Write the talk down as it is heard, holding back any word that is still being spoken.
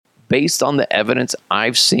based on the evidence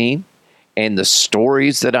I've seen and the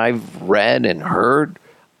stories that I've read and heard,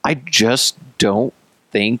 I just don't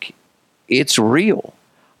think it's real.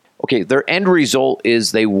 Okay, their end result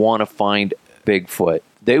is they want to find Bigfoot.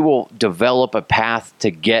 They will develop a path to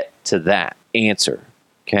get to that answer.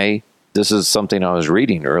 Okay? This is something I was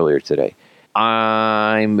reading earlier today.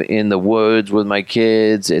 I'm in the woods with my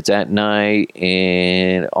kids. It's at night,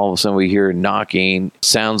 and all of a sudden we hear knocking.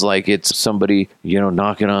 Sounds like it's somebody,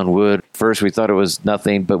 knocking on wood. First we thought it was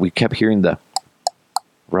nothing, but we kept hearing the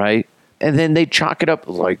right? And then they chalk it up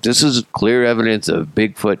like this is clear evidence of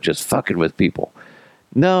Bigfoot just fucking with people.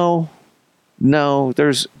 No,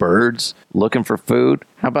 there's birds looking for food.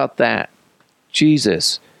 How about that?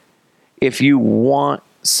 Jesus. If you want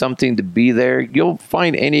something to be there, you'll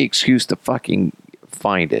find any excuse to fucking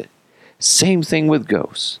find it. Same thing with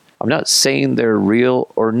ghosts. I'm not saying they're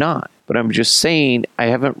real or not, but I'm just saying I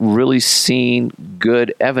haven't really seen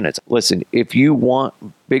good evidence. Listen, if you want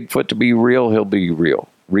Bigfoot to be real, he'll be real,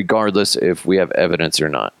 regardless if we have evidence or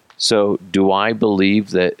not. So do I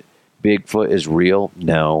believe that Bigfoot is real?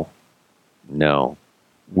 No.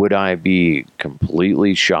 Would I be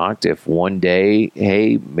completely shocked if one day,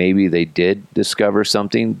 hey, maybe they did discover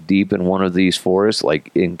something deep in one of these forests,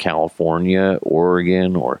 like in California,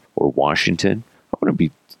 Oregon, or Washington? I wouldn't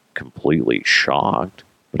be completely shocked,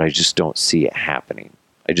 but I just don't see it happening.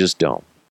 I just don't.